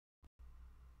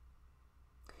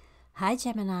Hi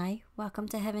Gemini, welcome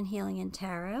to Heaven Healing and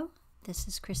Tarot. This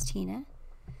is Christina.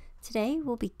 Today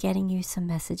we'll be getting you some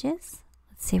messages.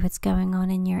 Let's see what's going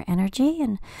on in your energy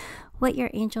and what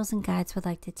your angels and guides would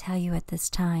like to tell you at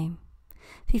this time.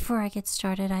 Before I get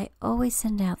started, I always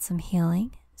send out some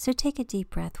healing, so take a deep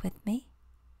breath with me.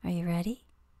 Are you ready?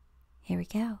 Here we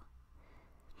go.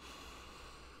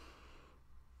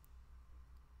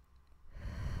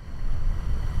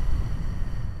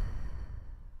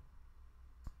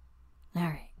 All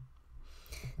right,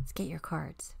 let's get your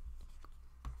cards.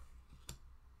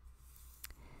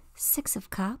 Six of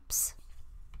Cups,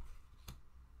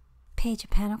 Page of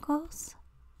Pentacles,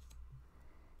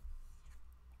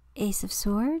 Ace of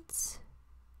Swords,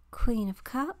 Queen of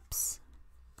Cups,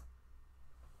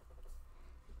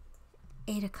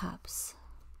 Eight of Cups.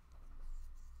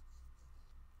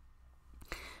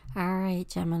 All right,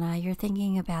 Gemini, you're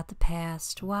thinking about the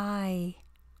past. Why?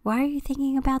 Why are you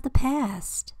thinking about the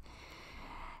past?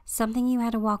 Something you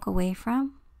had to walk away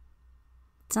from?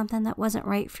 Something that wasn't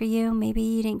right for you? Maybe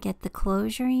you didn't get the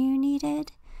closure you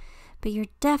needed? But you're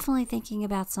definitely thinking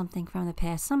about something from the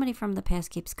past. Somebody from the past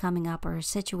keeps coming up, or a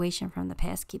situation from the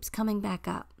past keeps coming back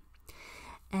up.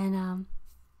 And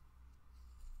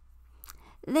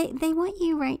they want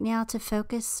you right now to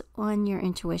focus on your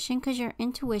intuition, because your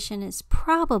intuition is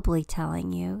probably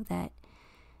telling you that,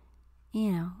 you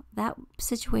know, that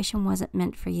situation wasn't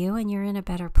meant for you and you're in a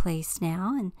better place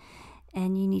now,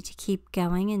 and you need to keep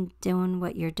going and doing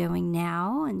what you're doing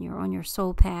now, and you're on your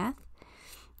soul path.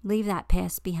 Leave that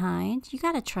past behind. You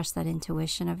got to trust that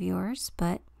intuition of yours,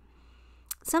 but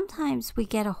sometimes we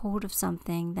get a hold of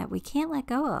something that we can't let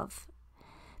go of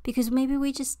because maybe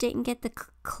we just didn't get the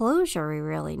closure we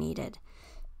really needed.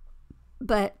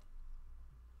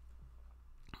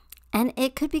 And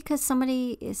it could be because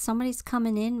somebody's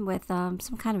coming in with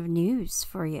some kind of news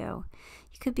for you.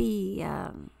 You could be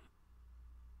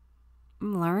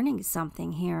learning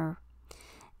something here,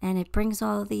 and it brings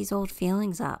all of these old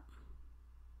feelings up.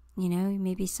 You know,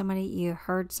 maybe you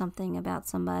heard something about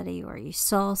somebody, or you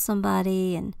saw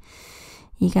somebody, and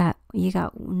you got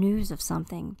news of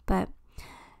something. But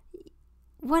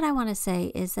what I want to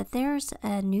say is that there's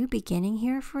a new beginning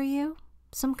here for you,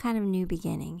 some kind of new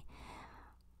beginning.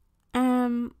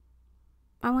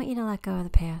 I want you to let go of the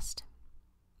past.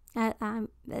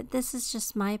 This is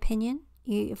just my opinion.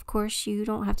 Of course, you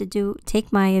don't have to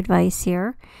take my advice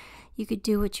here. You could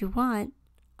do what you want,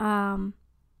 because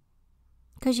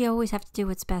you always have to do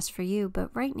what's best for you.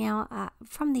 But right now,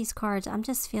 from these cards, I'm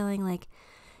just feeling like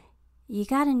you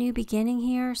got a new beginning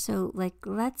here. So,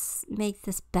 let's make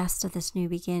this best of this new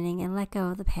beginning and let go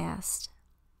of the past.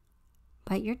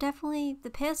 But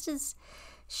the past is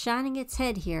shining its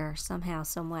head here somehow,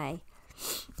 some way.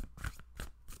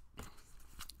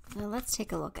 Now let's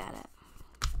take a look at it.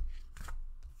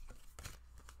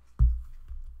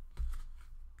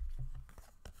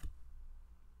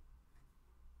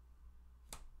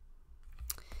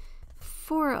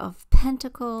 Four of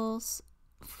Pentacles,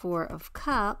 Four of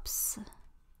Cups,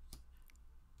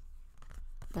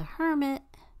 the Hermit,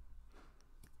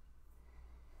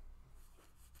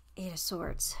 Eight of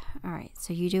Swords. All right,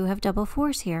 so you do have double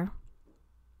fours here.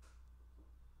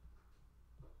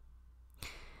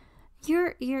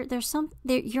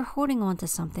 You're holding on to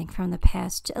something from the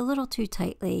past a little too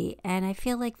tightly, and I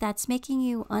feel like that's making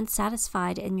you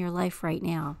unsatisfied in your life right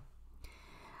now.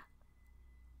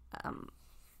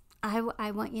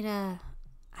 I want you to,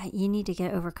 you need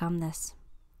to overcome this,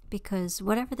 because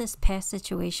whatever this past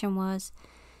situation was,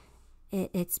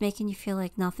 it's making you feel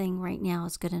like nothing right now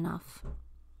is good enough.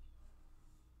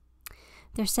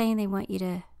 They're saying they want you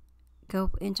to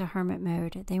go into hermit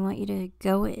mode. They want you to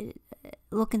go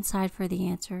look inside for the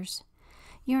answers.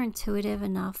 You're intuitive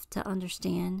enough to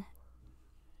understand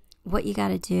what you got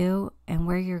to do and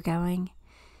where you're going.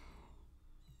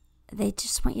 They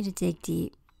just want you to dig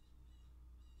deep.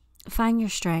 Find your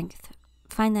strength.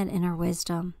 Find that inner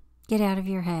wisdom. Get out of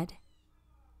your head,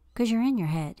 because you're in your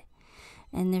head.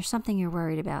 And there's something you're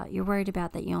worried about. You're worried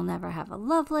about that you'll never have a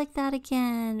love like that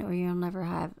again, or you'll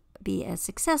never be as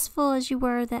successful as you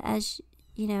were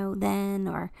then,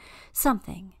 or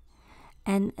something.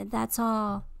 And that's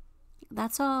all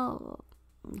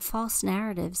false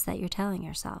narratives that you're telling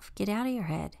yourself. Get out of your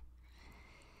head.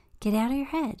 Get out of your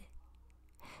head.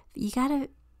 You gotta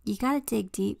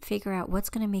dig deep, figure out what's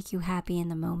going to make you happy in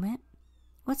the moment.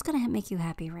 What's going to make you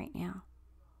happy right now?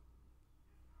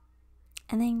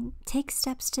 And then take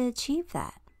steps to achieve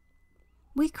that.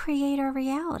 We create our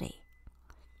reality.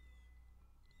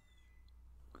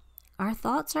 Our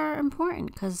thoughts are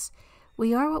important because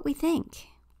we are what we think.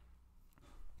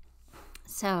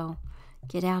 So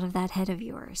get out of that head of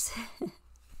yours.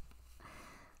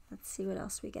 Let's see what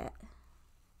else we get.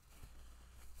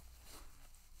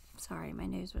 Sorry, my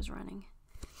nose was running.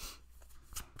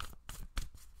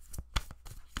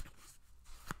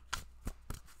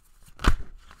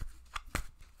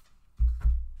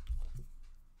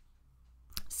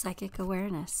 Psychic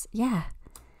awareness. Yeah.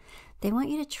 They want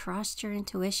you to trust your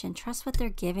intuition. Trust what they're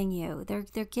giving you.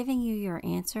 They're giving you your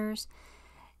answers.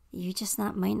 You just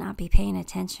might not be paying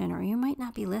attention, or you might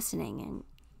not be listening, and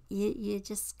you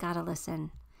just gotta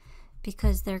listen,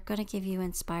 because they're going to give you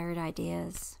inspired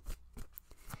ideas,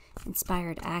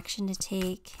 inspired action to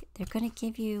take. They're going to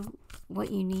give you what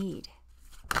you need.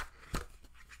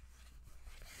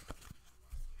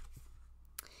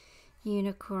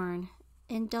 Unicorn.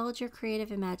 Indulge your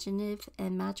creative, imaginative,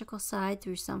 and magical side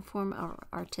through some form of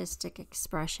artistic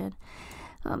expression.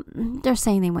 They're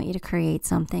saying they want you to create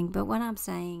something, but what I'm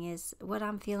saying is, what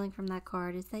I'm feeling from that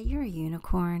card is that you're a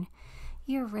unicorn.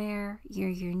 You're rare, you're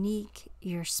unique,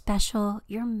 you're special,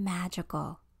 you're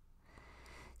magical.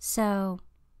 So,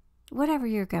 whatever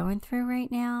you're going through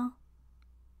right now,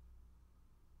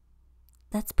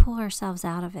 let's pull ourselves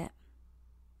out of it.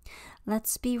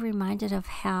 Let's be reminded of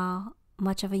how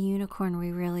much of a unicorn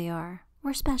we really are.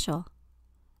 We're special.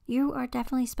 You are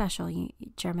definitely special,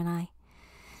 Gemini.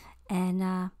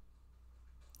 And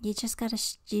you just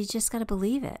gotta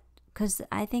believe it, because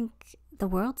I think the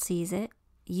world sees it.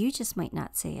 You just might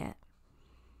not see it.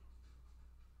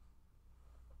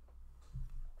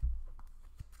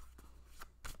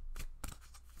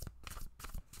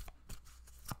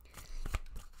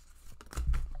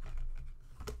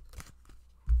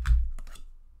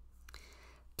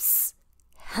 Psst.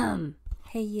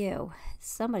 Hey you.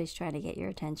 Somebody's trying to get your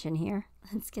attention here.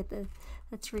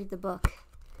 Let's read the book.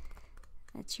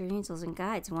 That's your angels and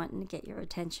guides wanting to get your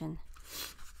attention.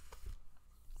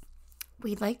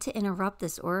 We'd like to interrupt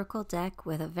this oracle deck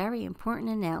with a very important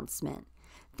announcement.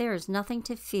 There is nothing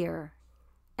to fear.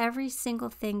 Every single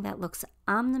thing that looks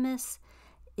ominous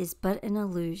is but an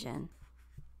illusion.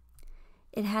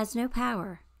 It has no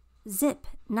power. Zip,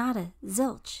 nada,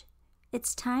 zilch.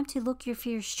 It's time to look your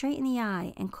fears straight in the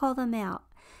eye and call them out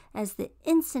as the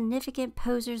insignificant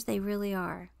posers they really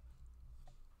are.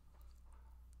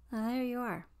 Well, there you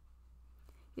are.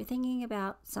 You're thinking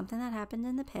about something that happened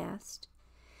in the past,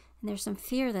 and there's some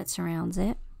fear that surrounds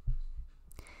it,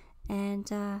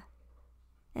 and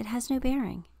it has no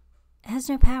bearing. It has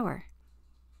no power.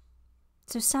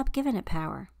 So stop giving it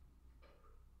power.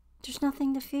 There's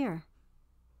nothing to fear.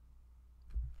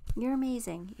 You're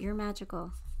amazing. You're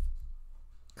magical.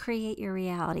 Create your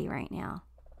reality right now,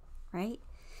 right?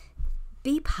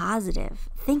 Be positive.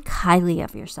 Think highly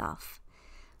of yourself.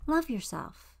 Love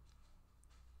yourself.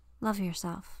 Love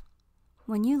yourself.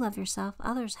 When you love yourself,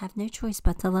 others have no choice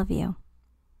but to love you.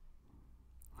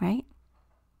 Right?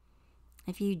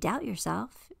 If you doubt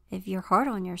yourself, if you're hard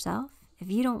on yourself, if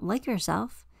you don't like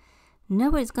yourself,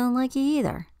 nobody's going to like you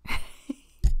either.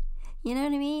 You know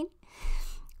what I mean?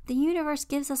 The universe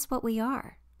gives us what we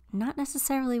are, not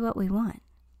necessarily what we want.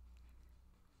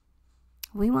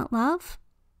 We want love.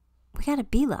 We got to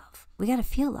be love. We got to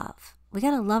feel love. We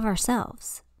got to love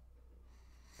ourselves.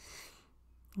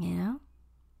 You know?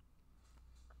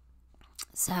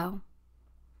 So,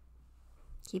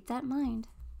 keep that in mind.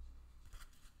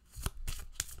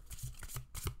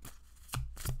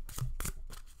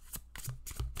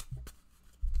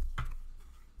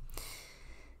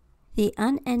 The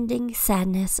unending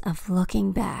sadness of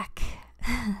looking back.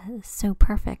 So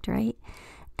perfect, right?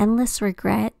 Endless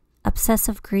regret,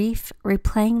 obsessive grief,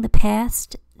 replaying the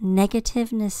past,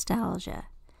 negative nostalgia.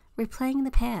 Replaying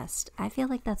the past. I feel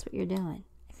like that's what you're doing.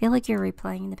 I feel like you're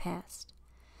replaying the past.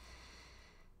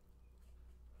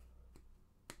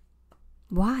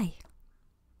 Why?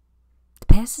 The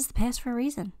past is the past for a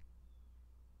reason.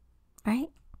 Right?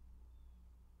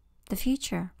 The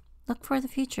future. Look for the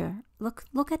future.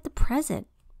 Look at the present.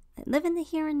 Live in the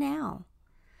here and now.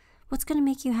 What's going to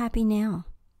make you happy now?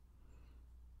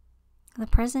 The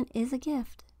present is a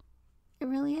gift. It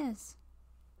really is.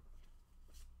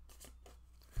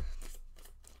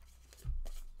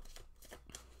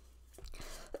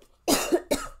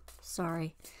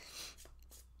 Sorry.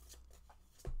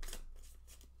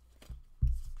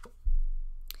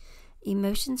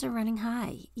 Emotions are running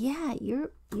high. Yeah,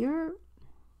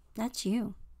 that's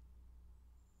you.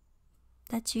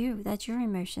 That's you. That's your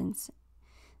emotions.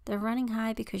 They're running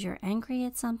high because you're angry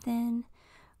at something,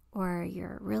 or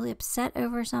you're really upset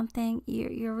over something.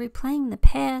 You're replaying the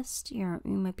past. You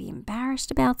might be embarrassed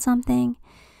about something.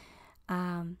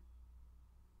 It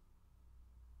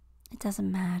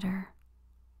doesn't matter.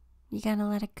 You gotta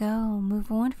let it go.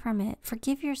 Move on from it.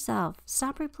 Forgive yourself.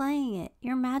 Stop replaying it.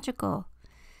 You're magical.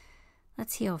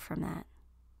 Let's heal from that.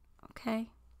 Okay?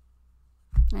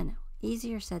 I know.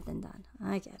 Easier said than done.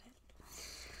 I get it.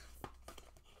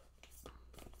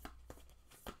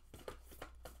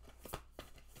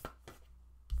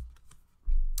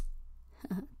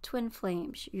 Twin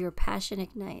flames, your passion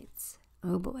ignites.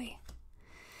 Oh boy.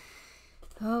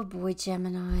 Oh boy,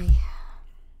 Gemini.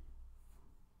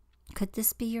 Could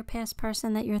this be your past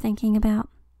person that you're thinking about?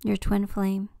 Your twin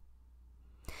flame?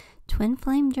 Twin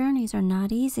flame journeys are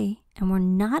not easy, and we're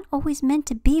not always meant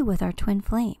to be with our twin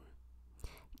flame.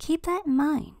 Keep that in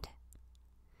mind.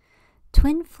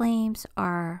 Twin flames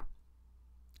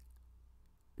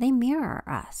they mirror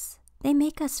us. They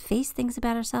make us face things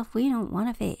about ourselves we don't want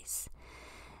to face.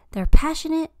 They're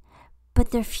passionate,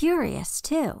 but they're furious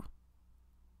too.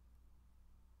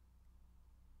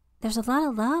 There's a lot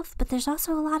of love, but there's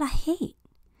also a lot of hate.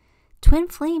 Twin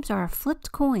flames are a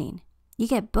flipped coin. You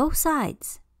get both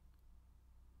sides.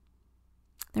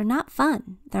 They're not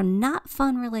fun. They're not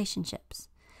fun relationships.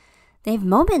 They have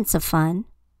moments of fun.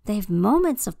 They have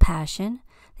moments of passion.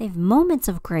 They have moments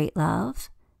of great love.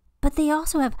 But they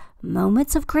also have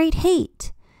moments of great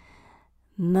hate.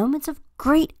 Moments of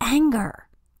great anger.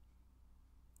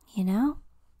 You know?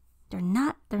 They're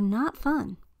not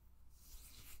fun.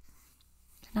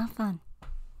 They're not fun.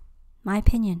 My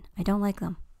opinion. I don't like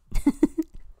them.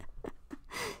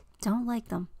 Don't like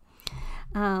them.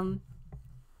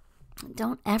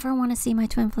 Don't ever want to see my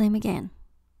twin flame again.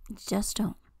 Just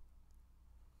don't.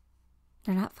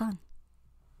 They're not fun.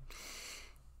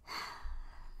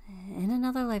 In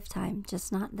another lifetime,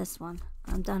 just not this one.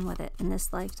 I'm done with it in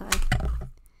this lifetime.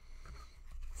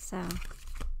 So,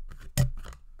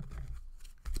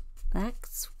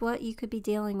 that's what you could be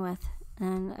dealing with.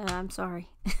 And I'm sorry.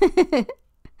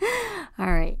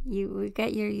 All right. We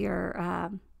got your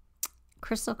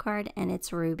crystal card, and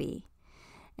it's ruby.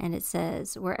 And it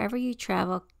says, wherever you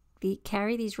travel,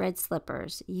 carry these red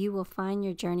slippers. You will find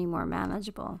your journey more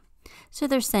manageable. So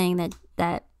they're saying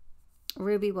that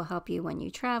ruby will help you when you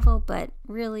travel, but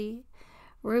really,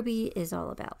 ruby is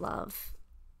all about love.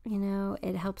 You know,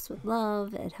 it helps with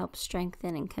love. It helps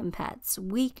strengthen and combats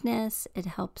weakness. It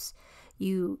helps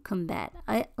you combat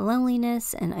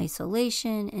loneliness and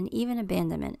isolation and even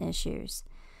abandonment issues.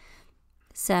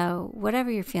 So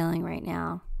whatever you're feeling right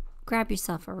now, grab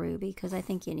yourself a ruby because I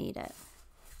think you need it.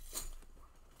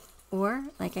 Or,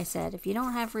 like I said, if you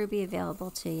don't have ruby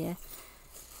available to you,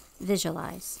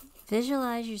 visualize.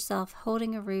 Visualize yourself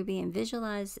holding a ruby and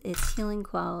visualize its healing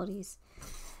qualities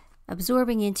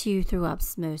absorbing into you through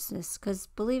osmosis. Because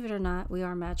believe it or not, we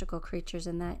are magical creatures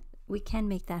and that we can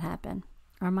make that happen.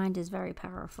 Our mind is very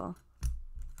powerful.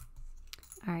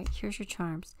 All right, here's your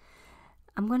charms.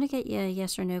 I'm going to get you a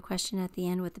yes or no question at the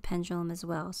end with the pendulum as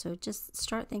well. So just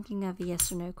start thinking of a yes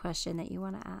or no question that you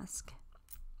want to ask.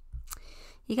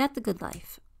 You got the good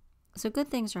life. So good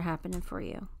things are happening for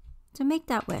you. So make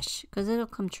that wish because it'll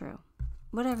come true.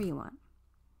 Whatever you want.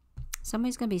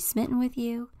 Somebody's going to be smitten with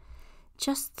you.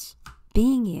 Just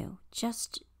being you.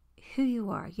 Just who you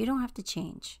are. You don't have to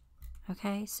change.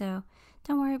 Okay? So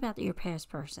don't worry about your past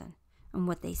person and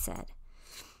what they said.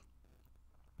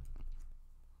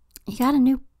 You got a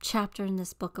new chapter in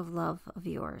this book of love of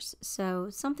yours.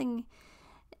 So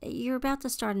you're about to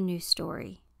start a new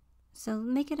story. So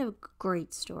make it a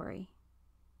great story.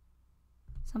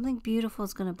 Something beautiful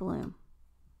is going to bloom.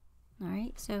 All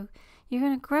right? So you're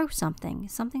going to grow something.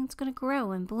 Something's going to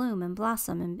grow and bloom and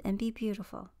blossom and be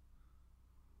beautiful.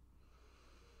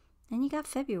 And you got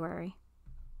February.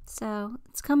 So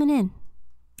it's coming in.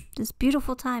 This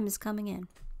beautiful time is coming in.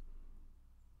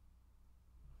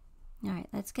 All right,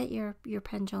 let's get your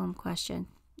pendulum question.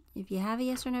 If you have a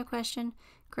yes or no question,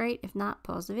 great. If not,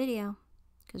 pause the video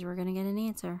because we're going to get an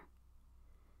answer.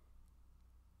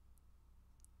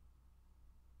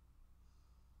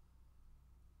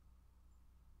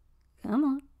 Come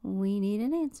on, we need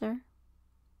an answer.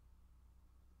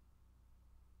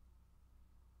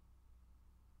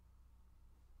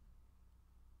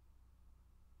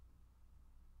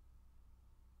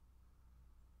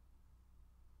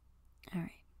 All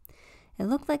right. It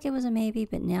looked like it was a maybe,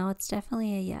 but now it's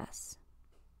definitely a yes.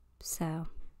 So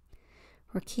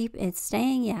it's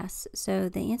staying yes. So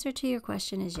the answer to your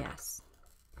question is yes.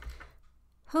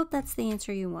 Hope that's the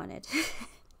answer you wanted.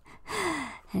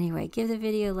 Anyway, give the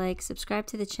video a like, subscribe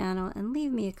to the channel, and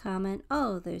leave me a comment.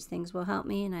 Oh, those things will help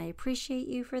me, and I appreciate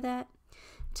you for that.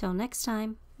 Till next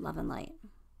time, love and light.